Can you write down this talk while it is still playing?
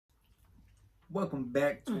Welcome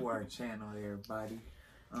back to our channel, everybody.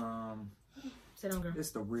 Sit down, girl.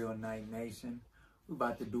 It's the Real Night Nation. We're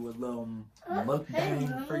about to do a little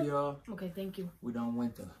mukbang for y'all. Okay, thank you. We done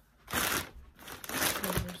went to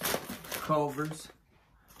Culver's.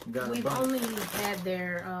 We've only had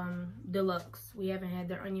their deluxe. We haven't had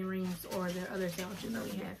their onion rings or their other sandwiches that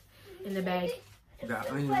we have in the bag. We got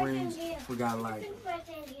onion rings. We got like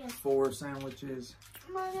 4 sandwiches.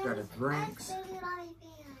 We got the drinks.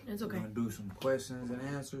 It's okay. We're gonna do some questions and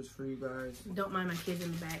answers for you guys. Don't mind my kids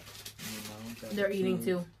in the back. You know, they're eating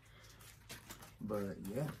too. But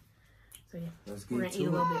yeah. So yeah, let's get we're gonna eat a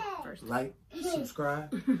little bit first. Like,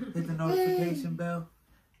 subscribe, hit the notification bell.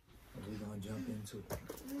 We're gonna jump into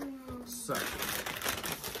it. So,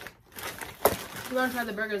 you wanna try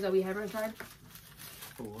the burgers that we haven't tried?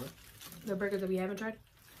 for what? The burgers that we haven't tried?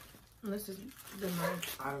 This is the mine.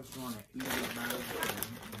 I just wanna eat it by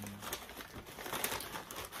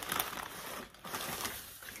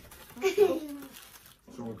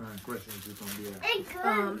So what kind of questions you gonna be asking?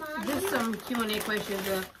 Just some Q&A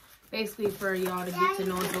questions, basically for y'all to get to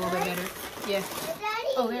know us a little bit better. Yeah.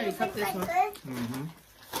 Oh, they already cut this one. Mm-hmm.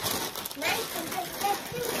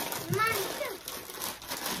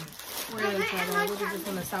 We're gonna try that. What is this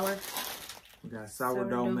one? The sour? We got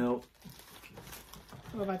sourdough milk.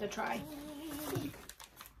 We're about to try.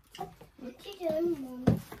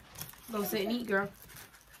 Go sit and eat, girl.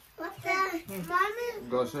 What's that? Mommy?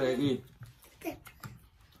 Go say eat.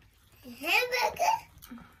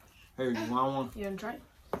 Hey, you want one? You wanna try?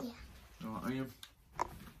 Yeah. You want onion?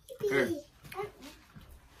 Here.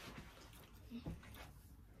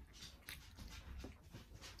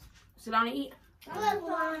 Sit down and eat.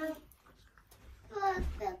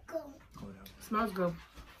 Smells good.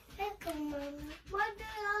 It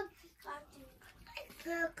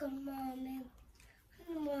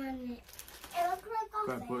looks like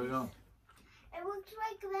Okay, put it on. It looks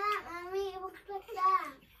like that, Mommy. It looks like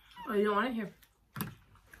that. Oh, you don't want it here?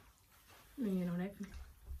 You know that.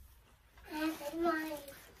 That's mine.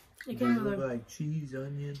 It came with like cheese,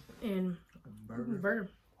 onion, and burger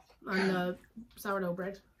on the sourdough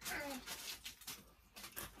bread.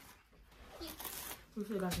 We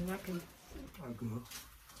should have got some napkins. I go.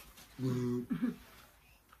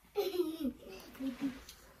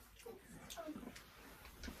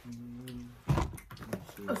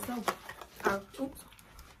 Oh, so. Oops.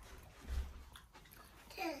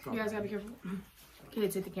 You guys gotta be careful.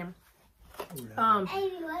 Kids hit the camera.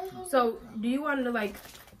 So do you want to like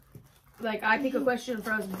I pick a question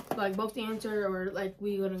for us like both to answer, or like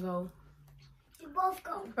we gonna go? You both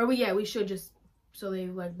go. Or we should just so they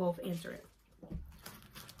like both answer it.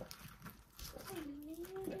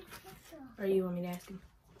 Or you want me to ask him?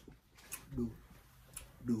 Do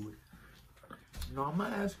it. No, I'm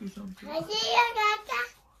gonna ask you something. I see you got that.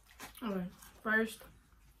 Okay. First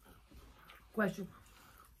question: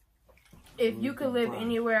 if you could live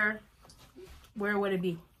anywhere, where would it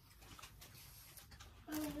be?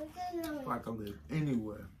 If I could live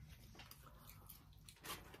anywhere,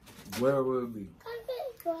 where would it be?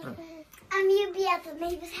 You'd be at the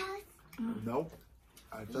neighbor's house? Nope.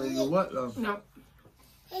 I tell you what though. No.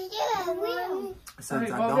 Yeah, we Since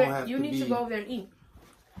Okay, I go don't over, have you to need be, to go over there and eat.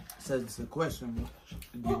 since the question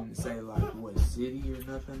didn't say like what city or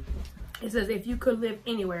nothing. It says if you could live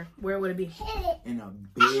anywhere, where would it be? In a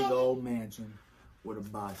big old mansion with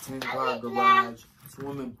about 10-car garage,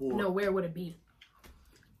 swimming pool. No, where would it be?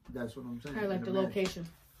 That's what I'm saying. Or like in the a mansion. location.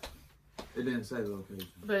 It didn't say location.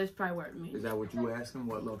 But it's probably where it means. Is that what you asking?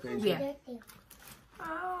 What location? Yeah.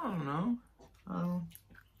 I don't know.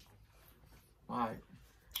 Alright.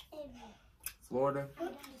 Florida,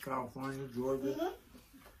 California, Georgia,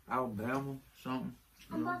 Alabama, something.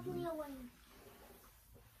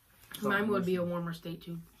 Mine would be a warmer state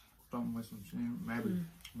too. Something with some scenery.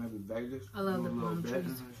 Maybe Vegas. I love Do the a little palm betting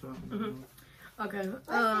trees. or something. Okay. Look.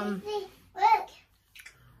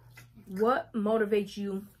 What motivates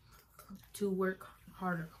you to work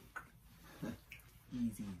harder?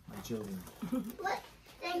 Easy, my children. What?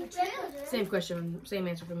 Same question, same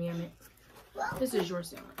answer for me. I meant this is your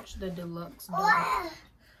sandwich, the deluxe.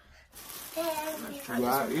 Let's try You this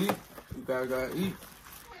gotta one. eat. You gotta eat.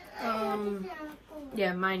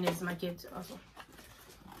 Yeah, mine is my kids also.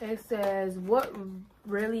 It says, what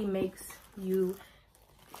really makes you,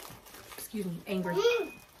 excuse me, angry?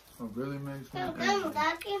 What really makes me angry? What really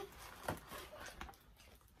makes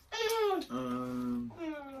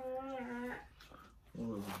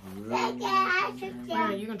me angry?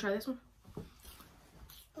 Alright, you gonna try this one?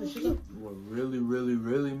 What really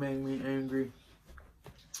make me angry?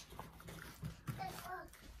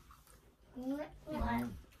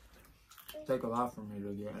 take a lot for me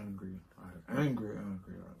to get angry. Like, angry.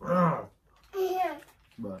 Like, Yeah.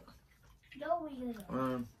 but, No, we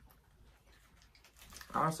don't.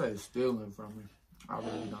 I'll say stealing from me. I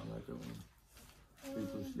really don't like it when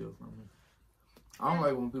people steal from me. I don't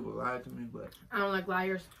like when people lie to me, but I don't like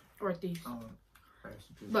liars or thieves. That's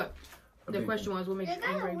just But the question was, what makes you They're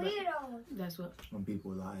kind angry? of weirdos. But that's what. when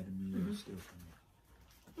people lie to me and steal from me.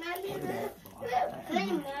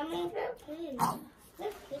 Mommy, Mommy,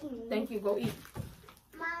 Thank you. Go eat.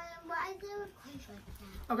 Mommy, why is there a place like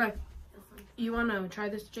that? Okay. You want to try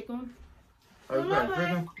this chicken one? Oh, you got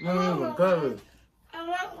chicken? No, cover. I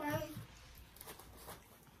want one.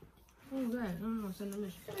 Oh, God. I don't know. Send a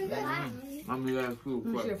mission. Mommy, that's cool. Let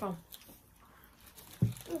me see your phone.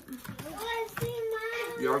 I see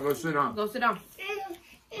mine. Y'all go sit down. Go sit down.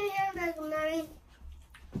 Mommy.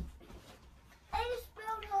 I just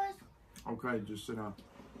spilled yours. Okay, just sit down.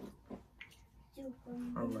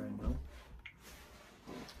 All right, no.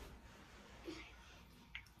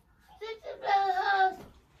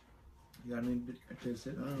 Y'all need to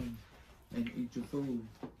sit down and eat your food.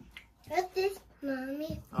 What's this,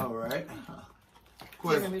 Mommy? All right.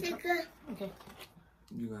 Quick. Quick. Okay.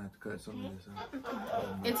 You're going to have to cut some of this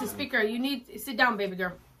out. It's a speaker. You need to sit down, baby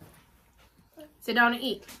girl. Sit down and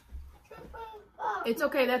eat. It's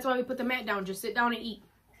okay. That's why we put the mat down. Just sit down and eat.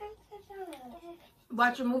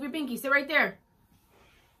 Watch her move your pinky. Sit right there.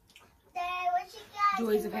 Dad, what you got?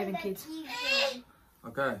 Joys of having kids.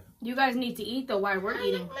 Okay. You guys need to eat though while we're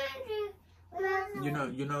eating. You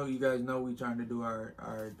guys know we trying to do our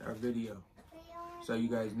video. So you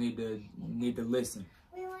guys need to listen.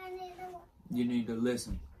 You need to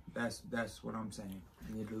listen. That's what I'm saying.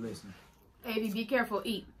 You need to listen. Avi, be careful.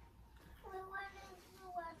 Eat.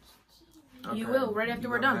 Okay. You will right after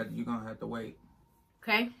we're done. You're gonna have to wait.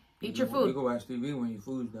 Okay? Eat your You food. can watch TV when your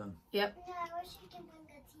food's done. Yep.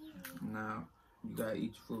 Now you gotta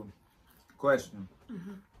eat your food. Question: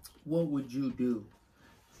 What would you do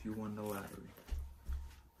if you won the lottery?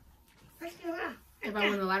 If I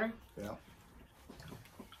won the lottery? Yeah.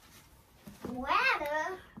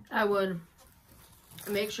 Ladder? I would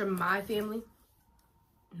make sure my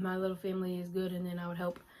little family is good, and then I would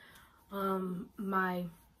help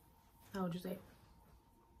how would you say?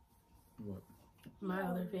 What? My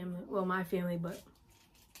other family. Well, my family, but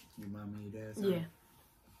Your mom and your dad?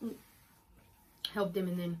 yeah. Help them,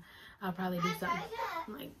 and then I'll probably do something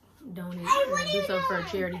like donate or do something for a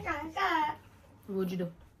charity. What would you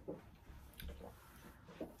do?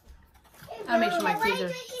 I'll make sure my kids are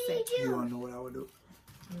safe. You wanna know what I would do?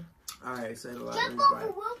 Alright, say the lottery Jump over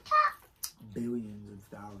like rooftop? billions of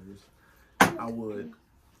dollars. I would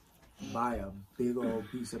buy a big old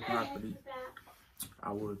piece of property.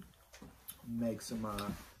 I would make some I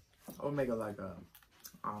would make it like a,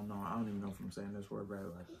 I don't even know if I'm saying this word right,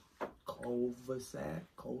 like cul-de-sac,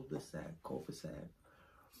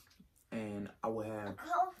 and I would have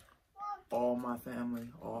all my family,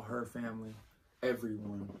 all her family,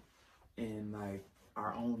 everyone in like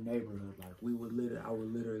our own neighborhood. Like I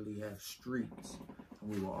would literally have streets, and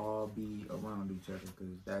we will all be around each other,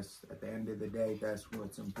 because that's, at the end of the day, that's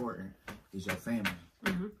what's important, is your family.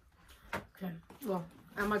 Okay. Well,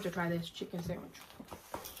 I'm about to try this chicken sandwich.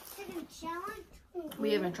 Chicken sandwich?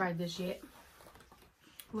 We haven't tried this yet.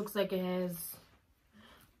 Looks like it has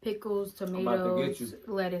pickles, about to tomatoes, get you.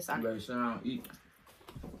 lettuce on You it. better sit down and eat.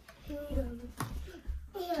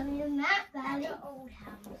 You're not bad at old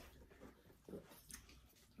house.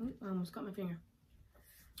 Ooh, I almost cut my finger.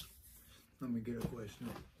 Let me get a question.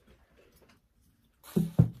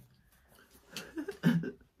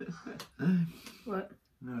 What?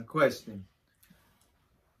 No, question.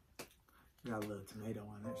 Got a little tomato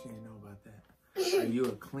on it. She didn't know about that. Are you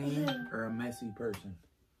a clean or a messy person?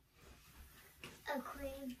 A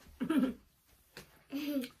cream.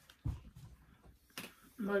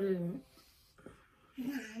 What is it?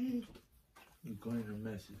 You clean or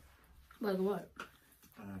messy? Like what?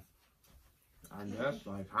 I guess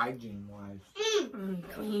like hygiene wise.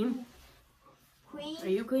 Clean. Queen? Are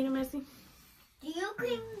you clean or messy? Do you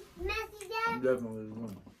clean messy, Dad? Definitely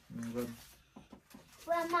one. Okay.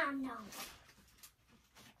 Well, Mom,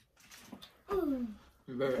 no.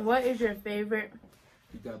 You better What is your favorite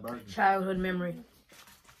eat that burger. childhood memory?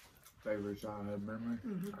 Favorite childhood memory?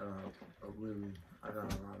 I got a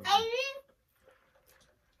lot of I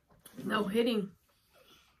No hitting.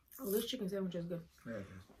 Oh, this chicken sandwich is good. yeah,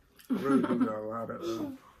 I really do got a lot of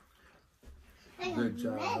good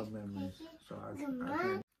childhood memories. So I can't.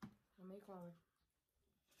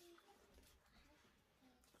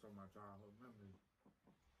 So my childhood memories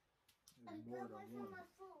is more than one.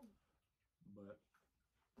 But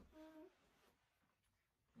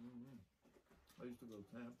I used to go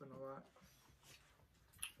camping a lot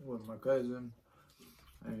with my cousin.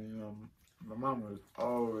 And my mom was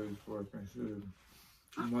always working. She was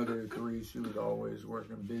a mother of three. She was always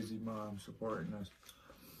working, busy mom, supporting us.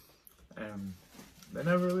 And they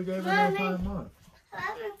never really gave her no time off.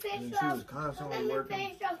 And she was constantly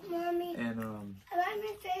working. And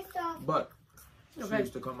but she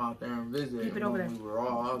used to come out there and visit. And when we were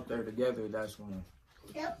all out there together, that's when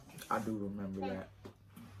I do remember that.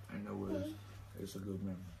 And it's a good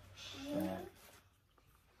memory.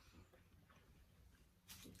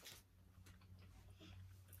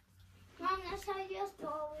 Mom, let's tell your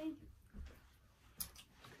story.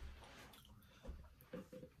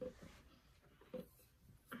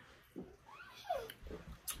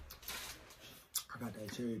 I got that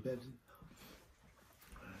cherry Pepsi.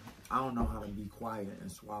 I don't know how to be quiet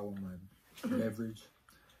and swallow my beverage,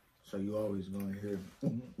 so you always gonna hear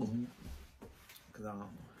because I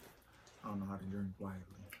don't know how to drink quietly.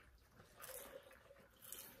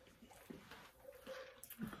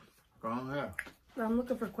 Go on here. I'm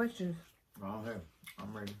looking for questions. Go on here.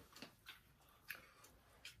 I'm ready.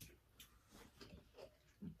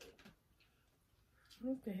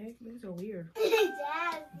 What the heck? These are weird. Daddy.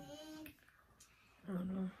 I don't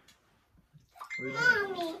know.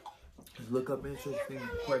 Mommy. Just look up interesting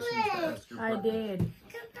questions to ask your partner. I did.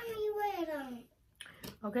 Come tell me where them.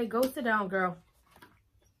 Okay, go sit down, girl.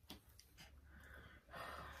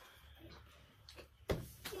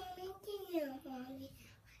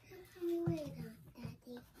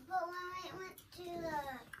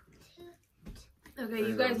 Okay,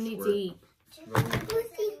 you guys need to eat.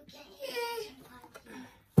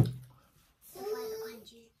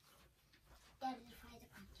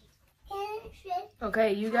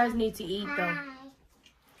 Okay, you guys need to eat though.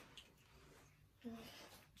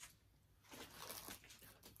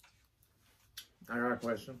 I got a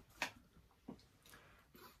question.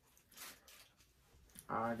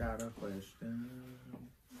 I got a question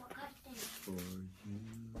for you.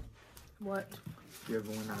 What? You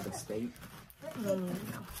ever went out of state? No.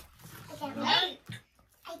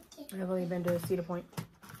 I've only been to Cedar Point,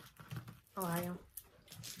 Ohio.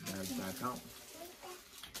 Does that count?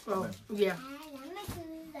 Oh, yeah.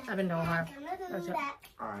 I've been to Ohio. That's it.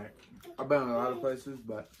 Alright. I've been in a lot of places,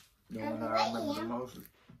 but the one that I remember the most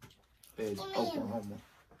is Oklahoma.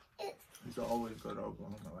 I used to always go to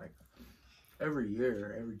Oklahoma, like every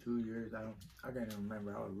year, every 2 years. I can't even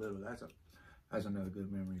remember. I was little. That's another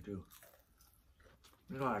good memory too.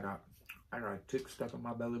 You know, I got a tick stuck in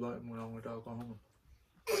my belly button when I went to Oklahoma.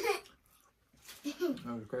 That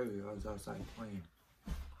was crazy. I was outside playing.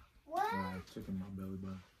 What? And I had a tick in my belly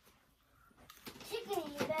button. Chicken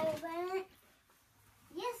in your belly button?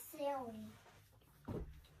 Yes, silly.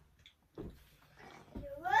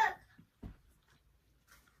 Look.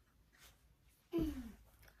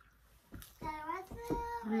 That right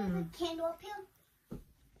there? Candle up here?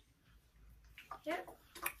 Yep.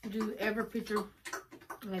 Do you ever picture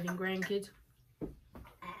having grandkids?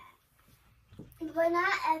 But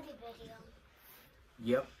not every video.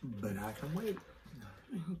 Yep, but I can wait.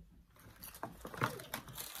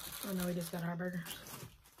 Oh no, we just got our burgers.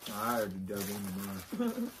 I already dug in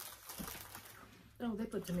mine. Oh, they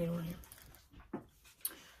put tomato in here.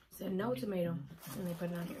 Said no tomato, and they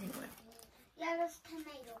put it on here anyway. Yeah, that's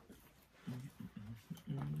tomato.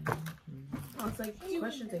 Oh, it's like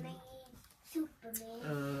questions again.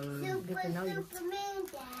 Superman. Get to know you. Superman,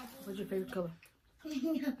 Daddy. What's your favorite color?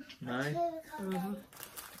 Mine?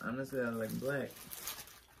 Honestly, I like black.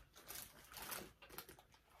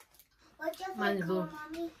 What's your Mine's favorite color,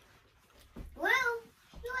 Mommy? Blue.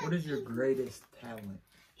 What is your greatest talent?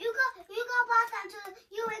 You go back until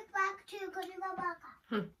you went back too, because you go back.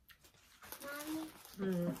 Mommy.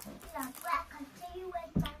 You got black until you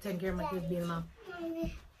went back. Taking care of my kids, being a mom.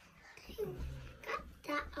 Mommy. Got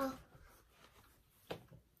that off.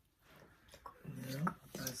 Yeah,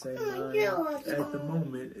 I say mine at the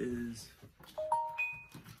moment is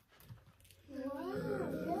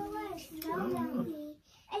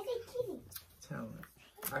talent.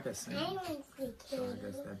 I can sing, so I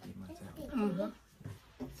guess that'd be my talent.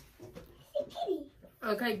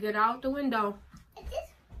 Okay, get out the window.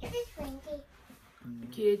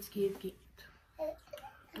 Kids.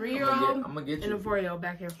 3-year-old I'm gonna get and a you. 4-year-old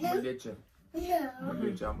back here. I'm gonna get you. I'm gonna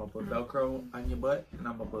get you. I'm gonna put Velcro on your butt, and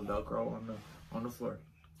I'm gonna put Velcro on the floor.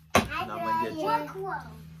 And I'm gonna get you.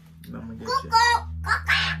 And I'm gonna get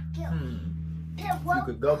you. If you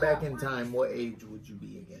could go back in time, what age would you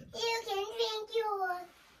be again? You can drink yours.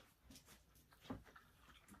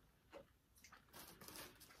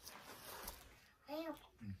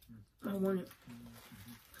 I want it.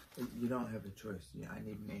 You don't have a choice. Yeah, I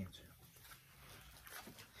need an answer.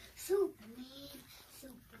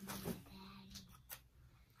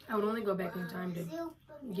 I would only go back in time to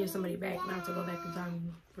get somebody back, not to go back in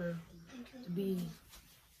time to be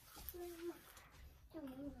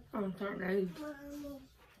on certain age.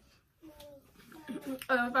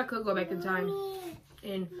 If I could go back in time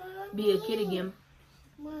and be a kid again,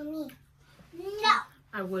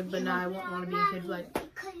 I would, but now I won't want to be a kid like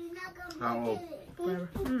How old? forever.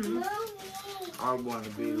 I want to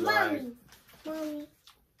be like.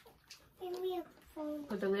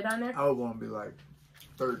 Put the lid on there. I would want to be like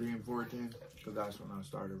 13, 14, because that's when I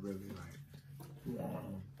started really like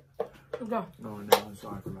Go. going down, so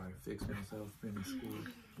I could like fix myself, finish school.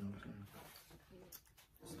 You know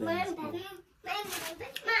what I'm saying? Stay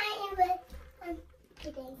in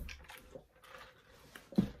school.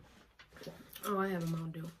 Oh, I have a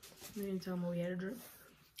Mountain Dew. You didn't tell me we had a drink.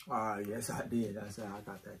 Yes, I did. I said I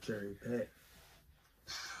got that cherry pet.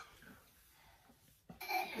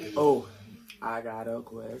 Oh, I got a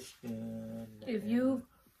question. If you,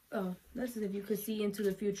 this is if you could see into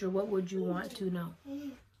the future, what would you want to know?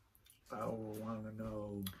 I would want to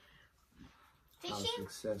know how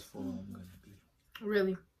successful I'm going to be.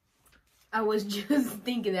 Really? I was just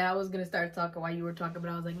thinking that I was gonna start talking while you were talking, but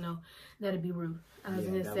I was like, no, that'd be rude. I was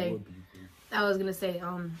gonna say,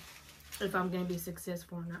 if I'm gonna be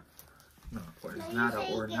successful or not. No, or it's not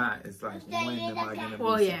a or not. It's like, when am I gonna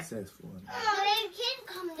be successful?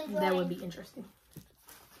 That would be interesting.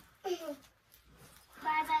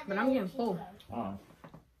 But I'm getting full. I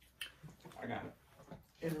got it.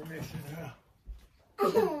 Intermission now. Hey,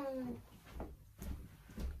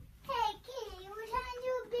 Kitty, we're trying to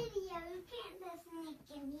do a video. You can't just sneak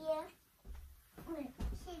in here.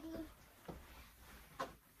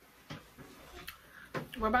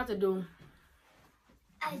 We're about to do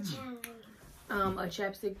A challenge. a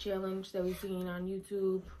chapstick challenge that we've seen on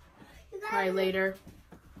YouTube probably later.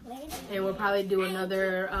 And we'll probably do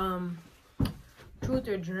another truth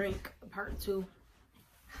or drink part 2.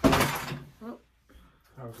 Oh,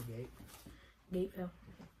 How's the gate? gate fell.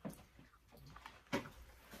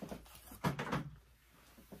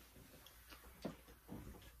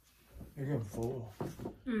 You're getting full.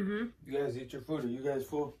 Mm-hmm. You guys eat your food. Are you guys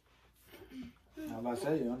full? I'm about to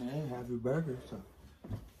say, you only ate half your burger, so.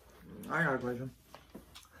 I got a question.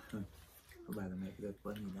 I'm about to make that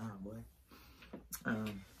funny now, boy.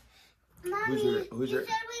 Mommy, who's your... you said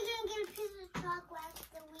we can get a piece of chocolate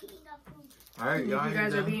after we eat our food. Alright, y'all You ain't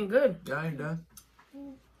guys are done. being good. Y'all ain't done.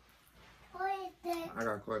 What is that? I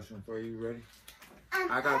got a question for you. Ready?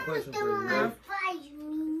 I got a question for you. My Ready? fries,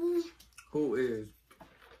 Mimi. Who is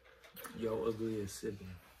your ugliest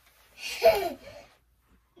sibling? That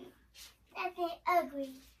ain't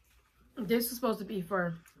ugly. This is supposed to be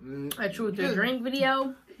for a truth or drink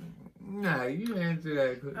video. Nah, you answer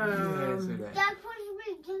that. You answer that. That's what you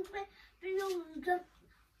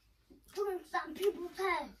put in some people's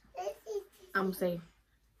heads. I'm gonna say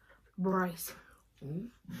Bryce.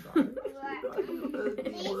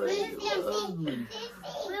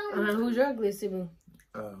 Who's your ugliest sibling?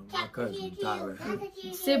 My cousin Tyler.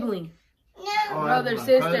 Sibling. Oh, Brother, that's my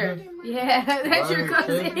sister. cousin? Yeah, that's your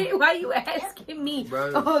Brother, cousin. Why you asking me?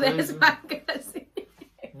 Brother, Oh, that's sister. my cousin.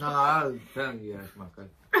 No, I was telling you that's my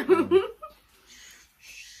cousin.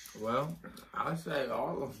 Well, I say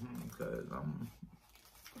all of them because I'm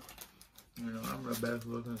the best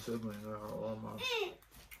looking sibling.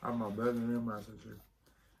 I'm my brother and my sister.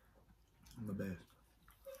 I'm the best.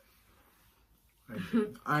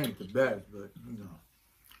 I ain't the best, but you know.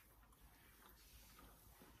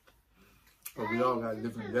 But we all got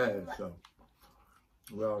different dads, so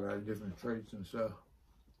we all got different traits and stuff.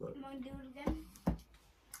 But You want to do it again?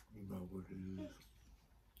 you know what it is.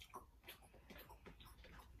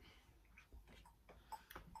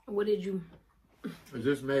 What did you? Is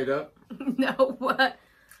this made up? No, what?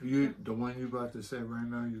 The one you about to say right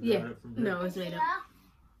now, you Yeah. got it from here? No, it's made up.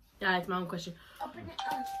 That's my own question. Open it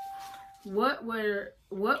up. What were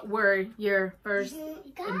your first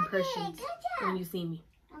impressions when you seen me?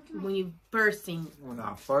 When you first seen me? When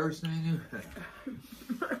I first seen you,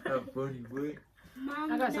 that funny boy.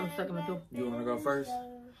 I got something stuck in my throat. You wanna go first?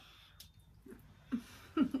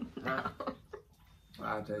 Huh?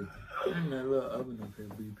 I'll take it. And that little oven up here,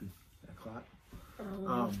 beeping. That clock.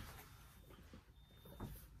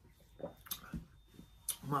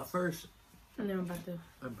 My first I know about the.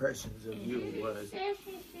 impressions of you was,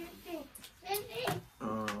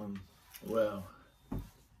 well,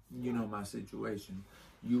 you know my situation.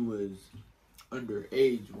 You was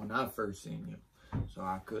underage when I first seen you, so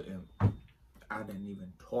I didn't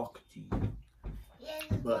even talk to you.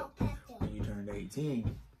 But when you turned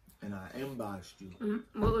 18 and I embossed you.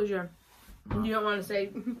 What was your? You don't want to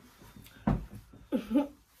say.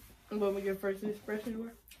 What were your first impressions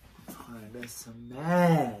were? to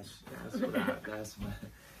smash. That's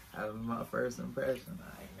my first impression.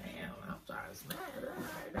 Like, man, I'm trying to smash.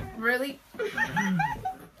 Really?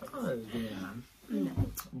 Oh, yeah. No.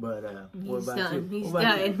 But what He's about done. you? He's What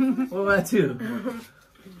about done. you? What about you?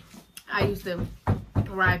 I used to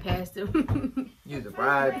ride past him. You used to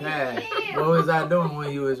ride past. What was I doing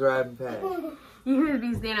when you was riding past? You would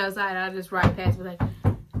be standing outside. I just ride past, but like,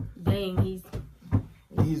 dang, he's.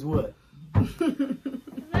 He's what? He's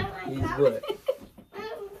what?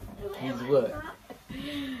 He's what?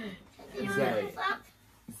 Say it.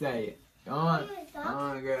 Say it. Go on. Go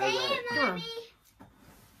on, girl. Say it, Mommy.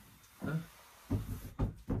 Huh?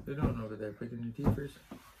 They don't know that they're picking your teethers.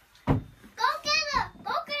 Go get him.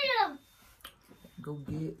 Go get him. Go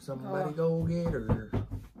get somebody. Go get her.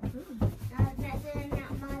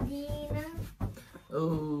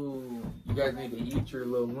 Oh, you guys need to eat your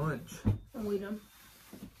little lunch. We done.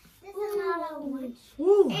 This is not a lunch.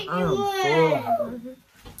 Woo, It's I'm yours. full.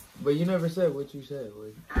 But you never said what you said,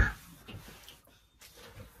 Woody.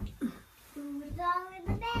 Food's always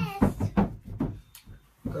the best.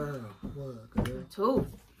 Girl, what, girl? Two.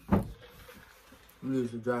 We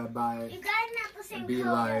used to drive by You guys not the same and be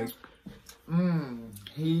color. like,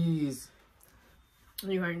 he's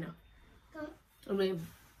You already know. I mean,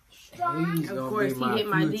 he's of gonna course, be he my hit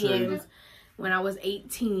my future. DMs when I was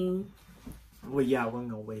 18. Well, yeah, I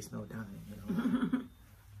wasn't gonna waste no time, you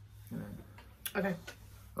know. Okay.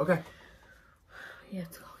 Okay. You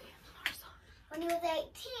have to go get Marcel. When you was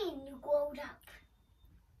 18, you growed up.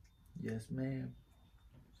 Yes, ma'am.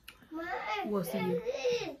 We'll see you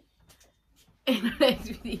in the next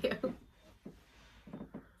video.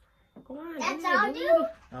 Come on. That's do it, all do you?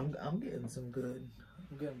 it. I'm getting some good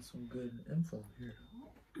info here.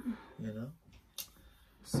 You know?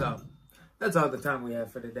 So that's all the time we have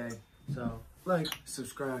for today. So like,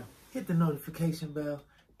 subscribe, hit the notification bell,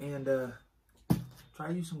 and try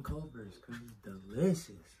you some Culver's because it's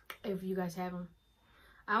delicious. If you guys have them.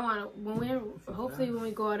 I want to, hopefully when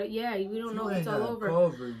we go out, we don't know if it's all over.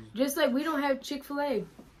 Culver's. Just like we don't have Chick-fil-A.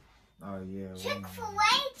 Oh, yeah.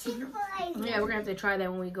 Chick-fil-A? Chick-fil-A. Yeah, we're going to have to try that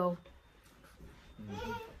when we go.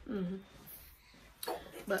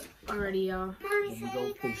 But already, y'all. Mommy When we said go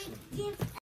we're gonna fishing. give